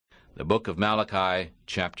The book of Malachi,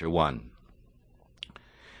 chapter 1.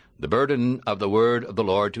 The burden of the word of the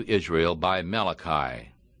Lord to Israel by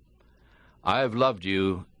Malachi. I have loved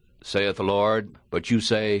you, saith the Lord, but you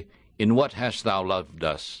say, In what hast thou loved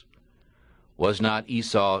us? Was not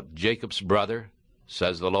Esau Jacob's brother,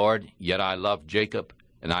 says the Lord? Yet I loved Jacob,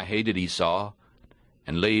 and I hated Esau,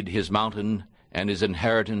 and laid his mountain and his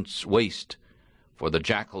inheritance waste for the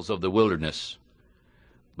jackals of the wilderness.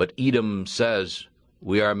 But Edom says,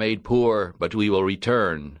 We are made poor, but we will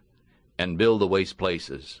return, and build the waste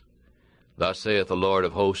places. Thus saith the Lord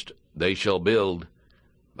of hosts, They shall build,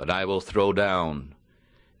 but I will throw down,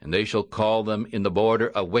 and they shall call them in the border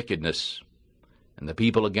of wickedness, and the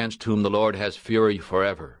people against whom the Lord has fury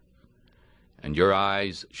forever. And your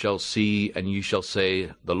eyes shall see, and ye shall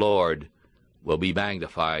say, The Lord will be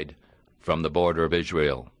magnified from the border of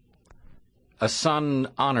Israel. A son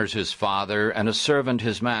honors his father, and a servant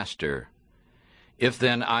his master. If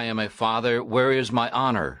then I am a father, where is my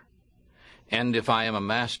honor? And if I am a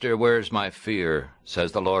master, where is my fear?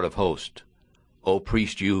 Says the Lord of hosts. O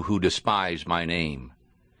priest, you who despise my name.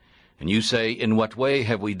 And you say, In what way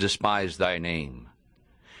have we despised thy name?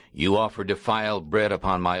 You offer defiled bread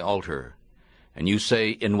upon my altar. And you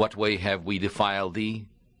say, In what way have we defiled thee?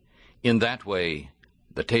 In that way,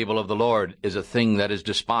 the table of the Lord is a thing that is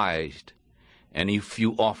despised. And if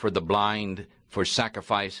you offer the blind for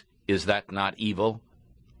sacrifice, is that not evil?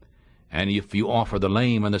 And if you offer the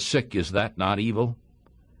lame and the sick, is that not evil?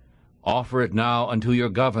 Offer it now unto your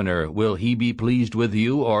governor. Will he be pleased with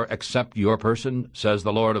you, or accept your person, says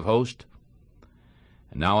the Lord of hosts?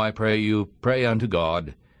 And now I pray you, pray unto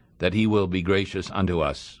God, that he will be gracious unto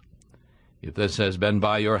us. If this has been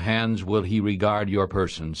by your hands, will he regard your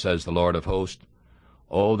person, says the Lord of hosts?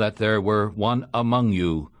 Oh, that there were one among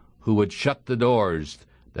you who would shut the doors,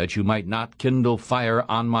 that you might not kindle fire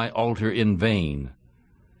on my altar in vain.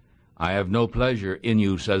 I have no pleasure in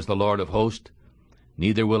you, says the Lord of hosts,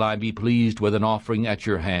 neither will I be pleased with an offering at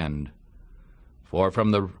your hand. For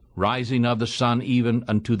from the rising of the sun even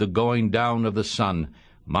unto the going down of the sun,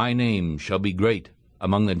 my name shall be great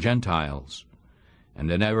among the Gentiles,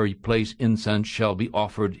 and in every place incense shall be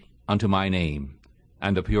offered unto my name,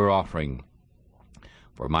 and a pure offering.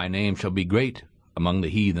 For my name shall be great among the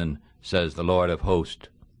heathen, says the Lord of hosts.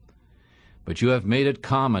 But you have made it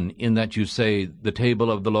common in that you say, The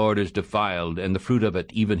table of the Lord is defiled, and the fruit of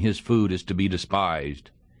it, even his food, is to be despised.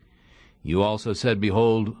 You also said,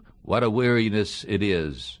 Behold, what a weariness it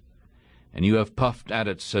is. And you have puffed at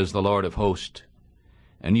it, says the Lord of hosts.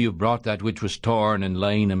 And you have brought that which was torn and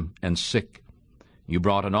lame and sick. You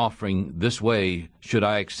brought an offering this way. Should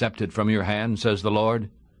I accept it from your hand, says the Lord?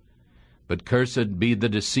 But cursed be the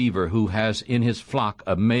deceiver who has in his flock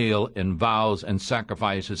a male in vows and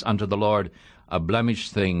sacrifices unto the Lord, a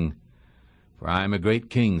blemished thing. For I am a great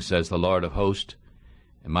king, says the Lord of hosts,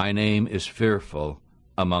 and my name is fearful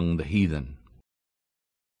among the heathen.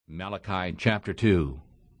 Malachi chapter 2.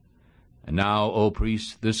 And now, O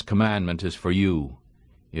priests, this commandment is for you.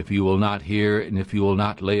 If you will not hear, and if you will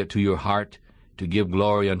not lay it to your heart, to give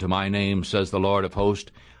glory unto my name, says the Lord of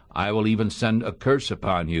hosts, I will even send a curse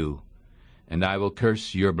upon you, and I will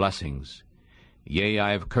curse your blessings. Yea,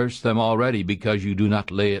 I have cursed them already, because you do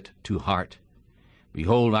not lay it to heart.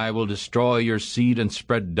 Behold, I will destroy your seed, and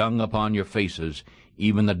spread dung upon your faces,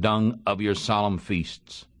 even the dung of your solemn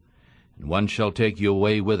feasts. And one shall take you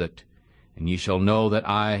away with it, and ye shall know that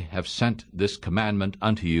I have sent this commandment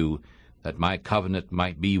unto you, that my covenant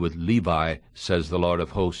might be with Levi, says the Lord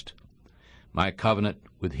of hosts. My covenant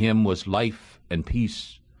with him was life and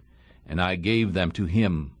peace, and I gave them to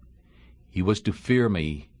him. He was to fear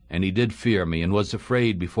me, and he did fear me, and was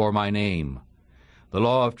afraid before my name. The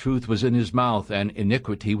law of truth was in his mouth, and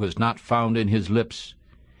iniquity was not found in his lips.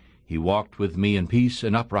 He walked with me in peace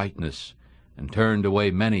and uprightness, and turned away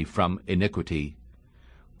many from iniquity.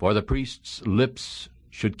 For the priest's lips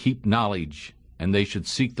should keep knowledge, and they should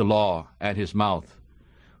seek the law at his mouth.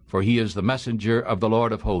 For he is the messenger of the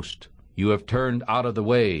Lord of hosts. You have turned out of the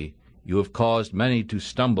way. You have caused many to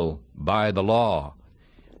stumble by the law.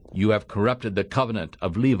 You have corrupted the covenant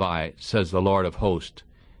of Levi, says the Lord of hosts.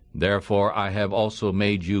 Therefore I have also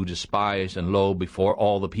made you despised and low before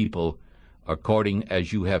all the people, according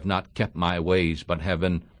as you have not kept my ways, but have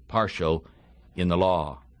been partial in the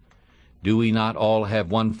law. Do we not all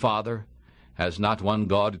have one Father? Has not one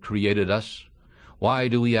God created us? Why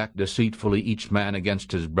do we act deceitfully each man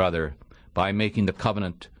against his brother, by making the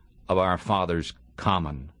covenant of our fathers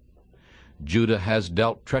common? Judah has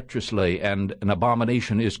dealt treacherously, and an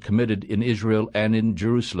abomination is committed in Israel and in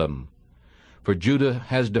Jerusalem. For Judah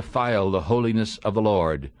has defiled the holiness of the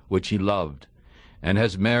Lord, which he loved, and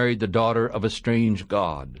has married the daughter of a strange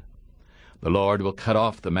god. The Lord will cut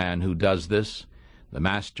off the man who does this, the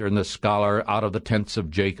master and the scholar, out of the tents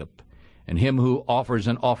of Jacob, and him who offers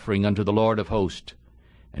an offering unto the Lord of hosts.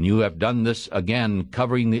 And you have done this again,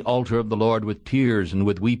 covering the altar of the Lord with tears and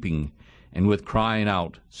with weeping and with crying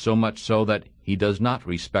out, so much so that he does not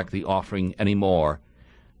respect the offering any more,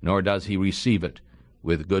 nor does he receive it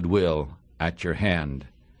with good will at your hand.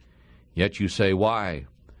 Yet you say, Why?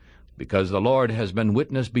 Because the Lord has been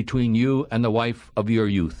witness between you and the wife of your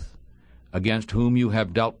youth, against whom you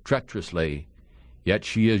have dealt treacherously, yet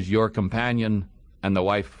she is your companion and the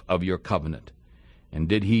wife of your covenant. And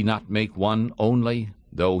did he not make one only,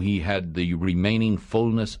 though he had the remaining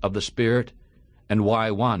fullness of the Spirit? And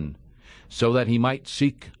why one? So that he might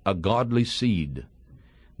seek a godly seed.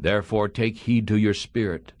 Therefore take heed to your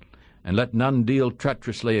spirit, and let none deal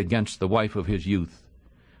treacherously against the wife of his youth.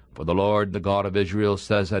 For the Lord, the God of Israel,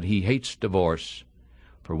 says that he hates divorce.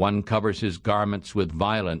 For one covers his garments with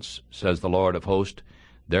violence, says the Lord of hosts.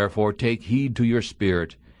 Therefore take heed to your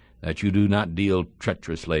spirit, that you do not deal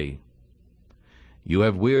treacherously. You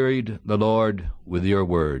have wearied the Lord with your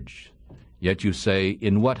words. Yet you say,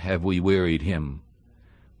 In what have we wearied him?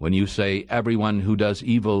 When you say, Everyone who does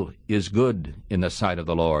evil is good in the sight of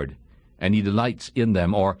the Lord, and he delights in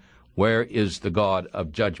them, or where is the God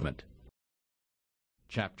of judgment?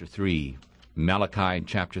 Chapter 3, Malachi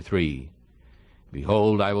chapter 3.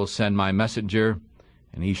 Behold, I will send my messenger,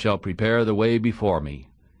 and he shall prepare the way before me.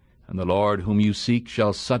 And the Lord whom you seek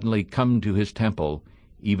shall suddenly come to his temple,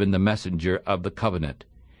 even the messenger of the covenant,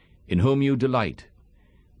 in whom you delight.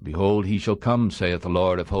 Behold, he shall come, saith the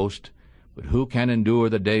Lord of hosts, but who can endure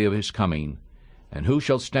the day of his coming? And who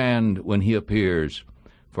shall stand when he appears?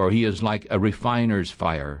 For he is like a refiner's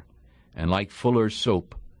fire, and like fuller's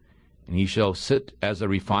soap. And he shall sit as a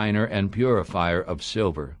refiner and purifier of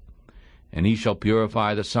silver. And he shall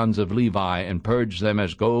purify the sons of Levi, and purge them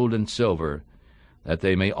as gold and silver, that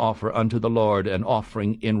they may offer unto the Lord an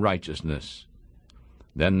offering in righteousness.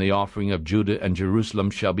 Then the offering of Judah and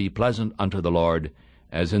Jerusalem shall be pleasant unto the Lord,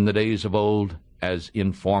 as in the days of old, as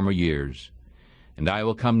in former years. And I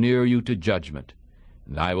will come near you to judgment,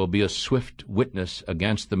 and I will be a swift witness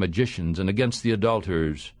against the magicians, and against the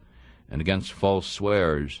adulterers, and against false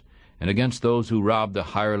swearers, and against those who rob the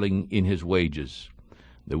hireling in his wages,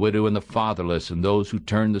 the widow and the fatherless, and those who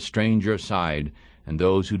turn the stranger aside, and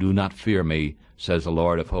those who do not fear me, says the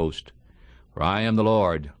Lord of hosts. For I am the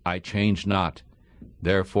Lord, I change not.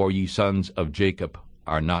 Therefore ye sons of Jacob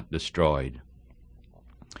are not destroyed.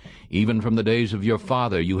 Even from the days of your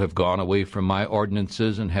father you have gone away from my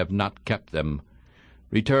ordinances, and have not kept them.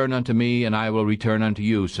 Return unto me, and I will return unto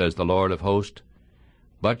you, says the Lord of hosts.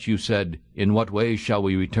 But you said, In what way shall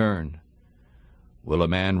we return? Will a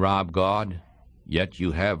man rob God? Yet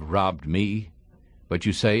you have robbed me. But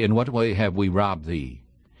you say, In what way have we robbed thee?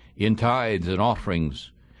 In tithes and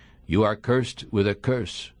offerings. You are cursed with a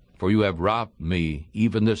curse, for you have robbed me,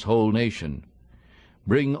 even this whole nation.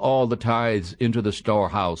 Bring all the tithes into the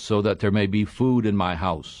storehouse, so that there may be food in my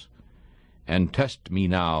house. And test me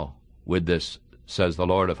now with this, says the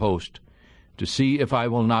Lord of hosts, to see if I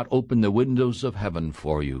will not open the windows of heaven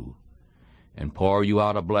for you, and pour you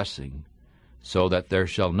out a blessing, so that there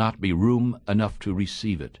shall not be room enough to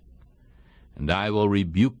receive it. And I will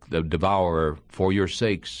rebuke the devourer for your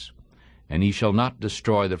sakes, and he shall not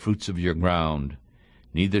destroy the fruits of your ground,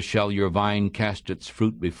 neither shall your vine cast its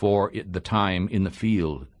fruit before the time in the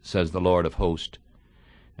field, says the Lord of hosts.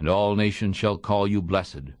 And all nations shall call you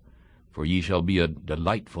blessed, for ye shall be a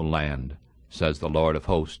delightful land, says the Lord of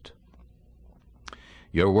hosts.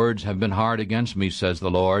 Your words have been hard against me, says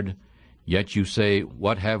the Lord. Yet you say,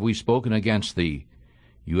 What have we spoken against thee?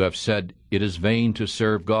 You have said, It is vain to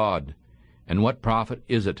serve God. And what profit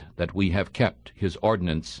is it that we have kept his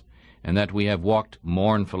ordinance, and that we have walked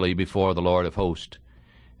mournfully before the Lord of hosts?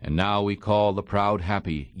 And now we call the proud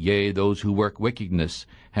happy, yea, those who work wickedness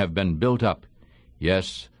have been built up.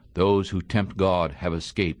 Yes, those who tempt God have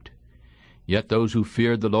escaped. Yet those who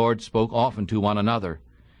feared the Lord spoke often to one another,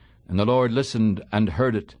 and the Lord listened and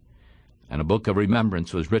heard it. And a book of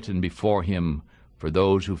remembrance was written before him for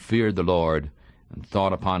those who feared the Lord and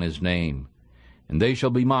thought upon his name. And they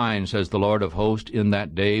shall be mine, says the Lord of hosts, in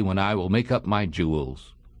that day when I will make up my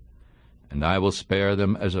jewels. And I will spare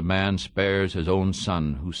them as a man spares his own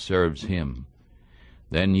son who serves him.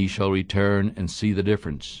 Then ye shall return and see the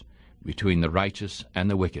difference between the righteous and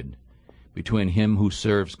the wicked, between him who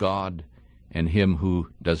serves God and him who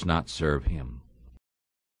does not serve him.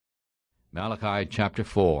 Malachi chapter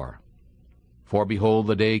 4. For behold,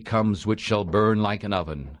 the day comes which shall burn like an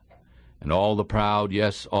oven, and all the proud,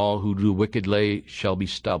 yes, all who do wickedly, shall be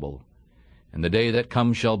stubble. And the day that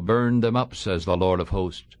comes shall burn them up, says the Lord of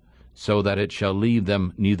hosts, so that it shall leave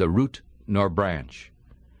them neither root nor branch.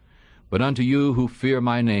 But unto you who fear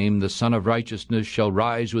my name the Son of Righteousness shall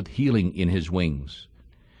rise with healing in his wings.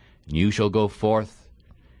 And you shall go forth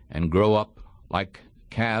and grow up like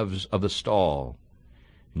calves of the stall.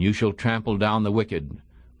 And you shall trample down the wicked,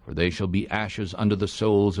 for they shall be ashes under the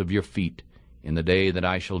soles of your feet in the day that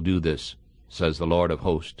I shall do this, says the Lord of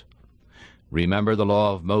hosts. Remember the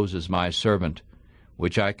law of Moses my servant,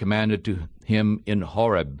 which I commanded to him in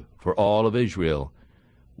Horeb for all of Israel,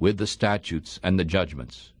 with the statutes and the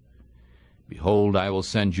judgments. Behold, I will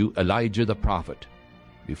send you Elijah the prophet,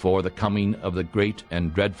 before the coming of the great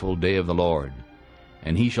and dreadful day of the Lord.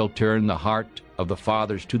 And he shall turn the heart of the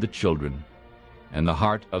fathers to the children, and the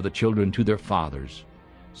heart of the children to their fathers,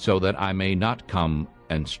 so that I may not come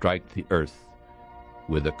and strike the earth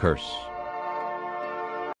with a curse.